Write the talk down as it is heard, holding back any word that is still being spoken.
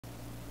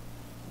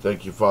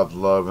Thank you, Father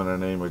Love, in the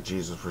name of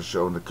Jesus, for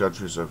showing the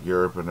countries of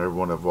Europe and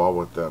everyone involved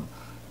with them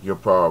your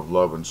power of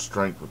love and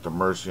strength with the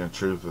mercy and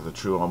truth of the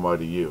true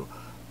Almighty you.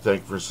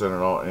 Thank you for sending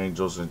all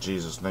angels in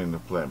Jesus' name to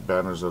plant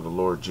banners of the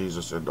Lord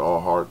Jesus into all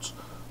hearts,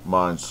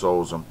 minds,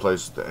 souls, and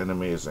places the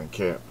enemy is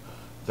encamped.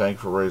 Thank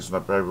you for raising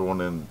up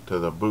everyone into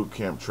the boot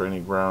camp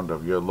training ground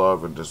of your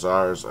love and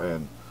desires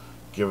and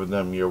giving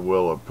them your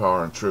will of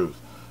power and truth.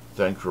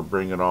 Thank you for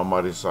bringing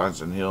almighty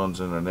signs and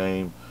healings in the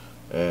name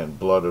and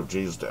blood of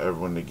Jesus to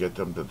everyone to get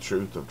them to the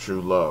truth of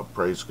true love.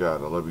 Praise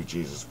God. I love you,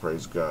 Jesus.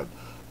 Praise God.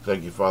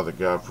 Thank you, Father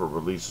God, for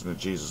releasing in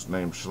Jesus'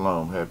 name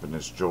shalom,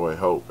 happiness, joy,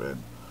 hope,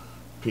 and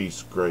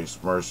peace, grace,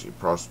 mercy,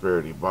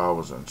 prosperity,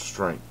 Bibles, and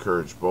strength,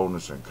 courage,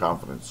 boldness, and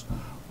confidence,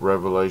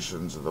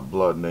 revelations of the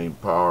blood, name,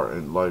 power,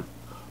 and life,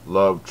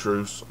 love,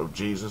 truths of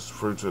Jesus,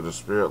 fruits of the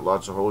Spirit,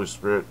 lots of Holy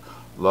Spirit,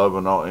 love,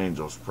 and all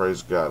angels.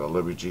 Praise God. I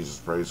love you, Jesus.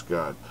 Praise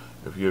God.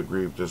 If you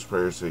agree with this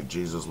prayer, say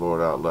Jesus,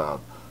 Lord, out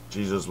loud.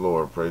 Jesus,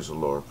 Lord. Praise the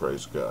Lord.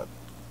 Praise God.